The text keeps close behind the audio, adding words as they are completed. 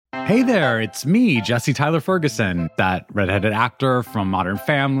Hey there, it's me, Jesse Tyler Ferguson, that redheaded actor from Modern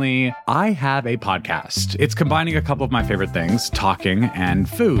Family. I have a podcast. It's combining a couple of my favorite things, talking and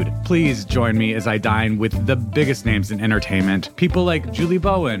food. Please join me as I dine with the biggest names in entertainment. People like Julie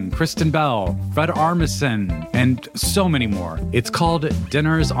Bowen, Kristen Bell, Fred Armisen, and so many more. It's called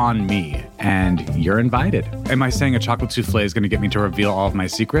Dinners on Me, and you're invited. Am I saying a chocolate souffle is going to get me to reveal all of my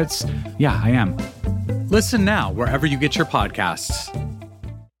secrets? Yeah, I am. Listen now, wherever you get your podcasts.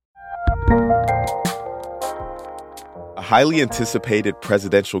 A highly anticipated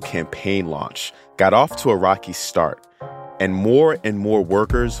presidential campaign launch got off to a rocky start, and more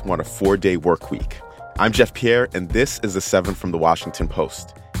workers want a 4-day work week. I'm Jeff Pierre, and this is The 7 from The Washington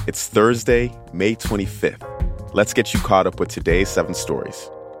Post. It's Thursday, May 25th. Let's get you caught up with today's 7 stories.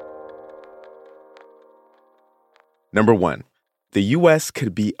 Number 1, the U.S.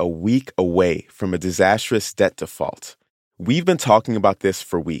 could be a week away from a disastrous debt default. We've been talking about this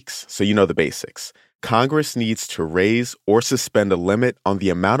for weeks, so you know the basics. Congress needs to raise or suspend a limit on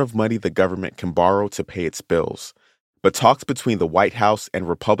the amount of money the government can borrow to pay its bills. But talks between the White House and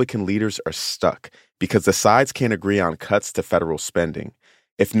Republican leaders are stuck because the sides can't agree on cuts to federal spending.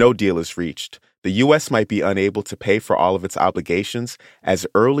 If no deal is reached, the U.S. might be unable to pay for all of its obligations as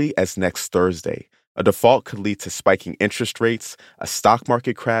early as next Thursday. A default could lead to spiking interest rates, a stock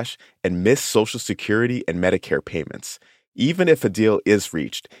market crash, and missed Social Security and Medicare payments. Even if a deal is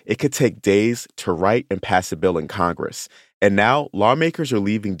reached, it could take days to write and pass a bill in Congress. And now, lawmakers are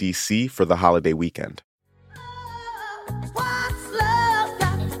leaving D.C. for the holiday weekend. What's love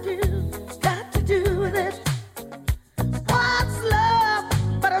got to do with it? What's love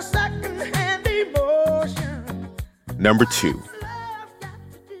but a second-hand emotion? Number 2.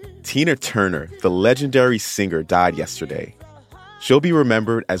 Tina Turner, the legendary singer, died yesterday. She'll be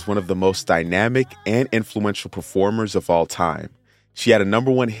remembered as one of the most dynamic and influential performers of all time. She had a number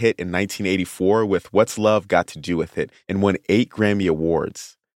 1 hit in 1984 with What's Love Got to Do with It and won 8 Grammy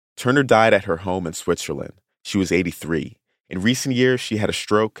Awards. Turner died at her home in Switzerland. She was 83. In recent years, she had a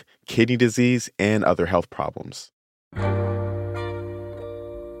stroke, kidney disease, and other health problems.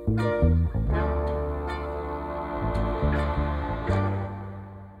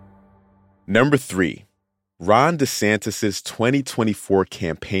 Number 3. Ron DeSantis' 2024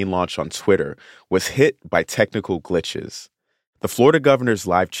 campaign launch on Twitter was hit by technical glitches. The Florida governor's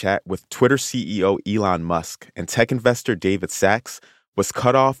live chat with Twitter CEO Elon Musk and tech investor David Sacks was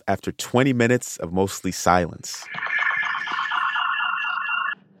cut off after 20 minutes of mostly silence.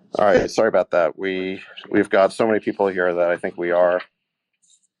 All right, sorry about that. We've got so many people here that I think we are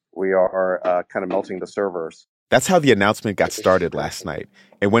kind of melting the servers. That's how the announcement got started last night.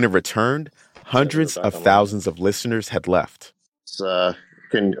 And when it returned, hundreds of thousands of listeners had left. Are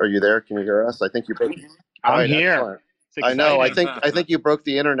you there? Can you hear us? I think you broke. I'm here. I know. I think you broke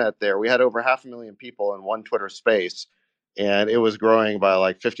the internet there. We had over 500,000 people in one Twitter space, and it was growing by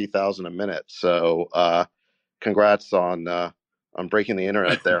like 50,000 a minute. So, congrats on breaking the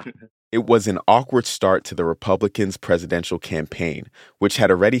internet there. It was an awkward start to the Republicans' presidential campaign, which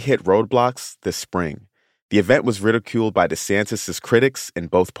had already hit roadblocks this spring. The event was ridiculed by DeSantis' critics in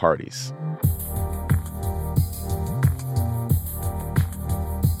both parties.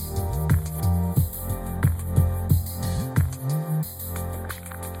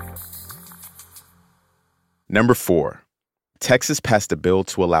 Number 4. Texas passed a bill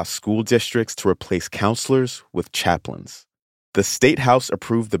to allow school districts to replace counselors with chaplains. The State House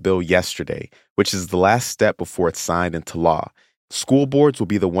approved the bill yesterday, which is the last step before it's signed into law. School boards will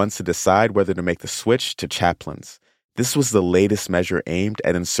be the ones to decide whether to make the switch to chaplains. This was the latest measure aimed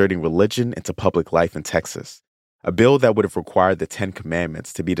at inserting religion into public life in Texas. A bill that would have required the 10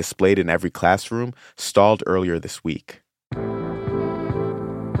 Commandments to be displayed in every classroom stalled earlier this week.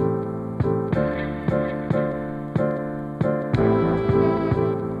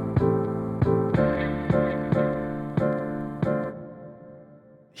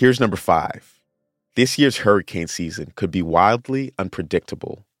 Here's number 5. This year's hurricane season could be wildly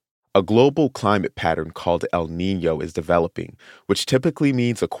unpredictable. A global climate pattern called El Niño is developing, which typically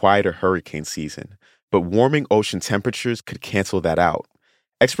means a quieter hurricane season, but warming ocean temperatures could cancel that out.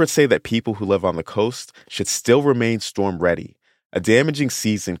 Experts say that people who live on the coast should still remain storm-ready. A damaging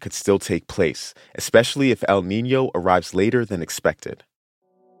season could still take place, especially if El Niño arrives later than expected.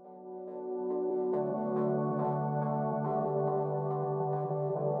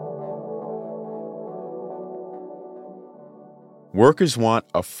 Workers want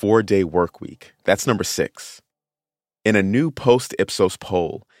a 4-day work week. That's number 6. In a new post-Ipsos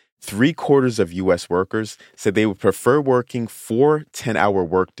poll, 3/4 of U.S. workers said they would prefer working 4 10-hour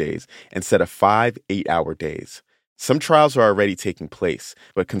workdays instead of 5 8-hour days. Some trials are already taking place,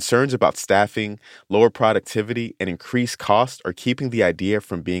 but concerns about staffing, lower productivity, and increased costs are keeping the idea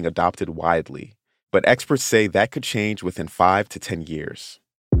from being adopted widely. But experts say that could change within 5 to 10 years.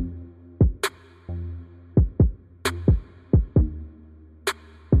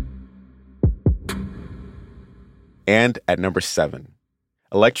 And at number 7,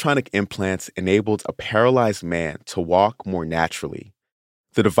 electronic implants enabled a paralyzed man to walk more naturally.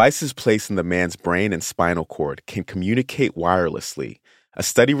 The devices placed in the man's brain and spinal cord can communicate wirelessly. A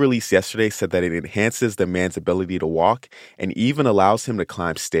study released yesterday said that it enhances the man's ability to walk and even allows him to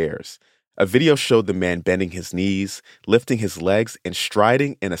climb stairs. A video showed the man bending his knees, lifting his legs, and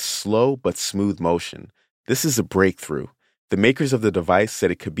striding in a slow but smooth motion. This is a breakthrough. The makers of the device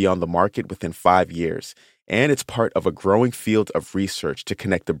said it could be on the market within 5 years, and it's part of a growing field of research to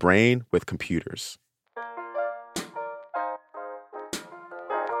connect the brain with computers.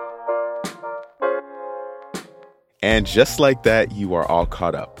 And just like that, you are all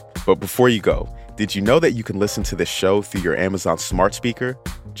caught up. But before you go, did you know that you can listen to this show through your Amazon smart speaker?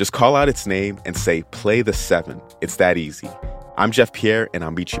 Just call out its name and say, "Play the 7." It's that easy. I'm Jeff Pierre, and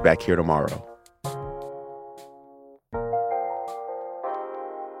I'll meet you back here tomorrow.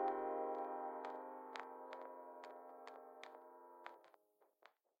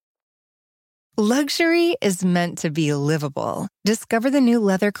 Luxury is meant to be livable. Discover the new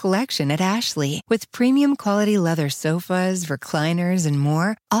leather collection at Ashley with premium quality leather sofas, recliners, and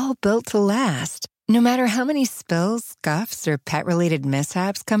more, all built to last. No matter how many spills, scuffs, or pet-related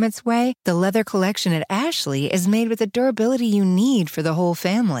mishaps come its way, the leather collection at Ashley is made with the durability you need for the whole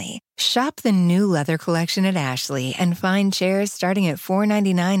family. Shop the new leather collection at Ashley and find chairs starting at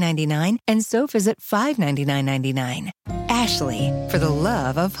 $499.99 and sofas at $599.99. Ashley, for the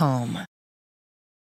love of home.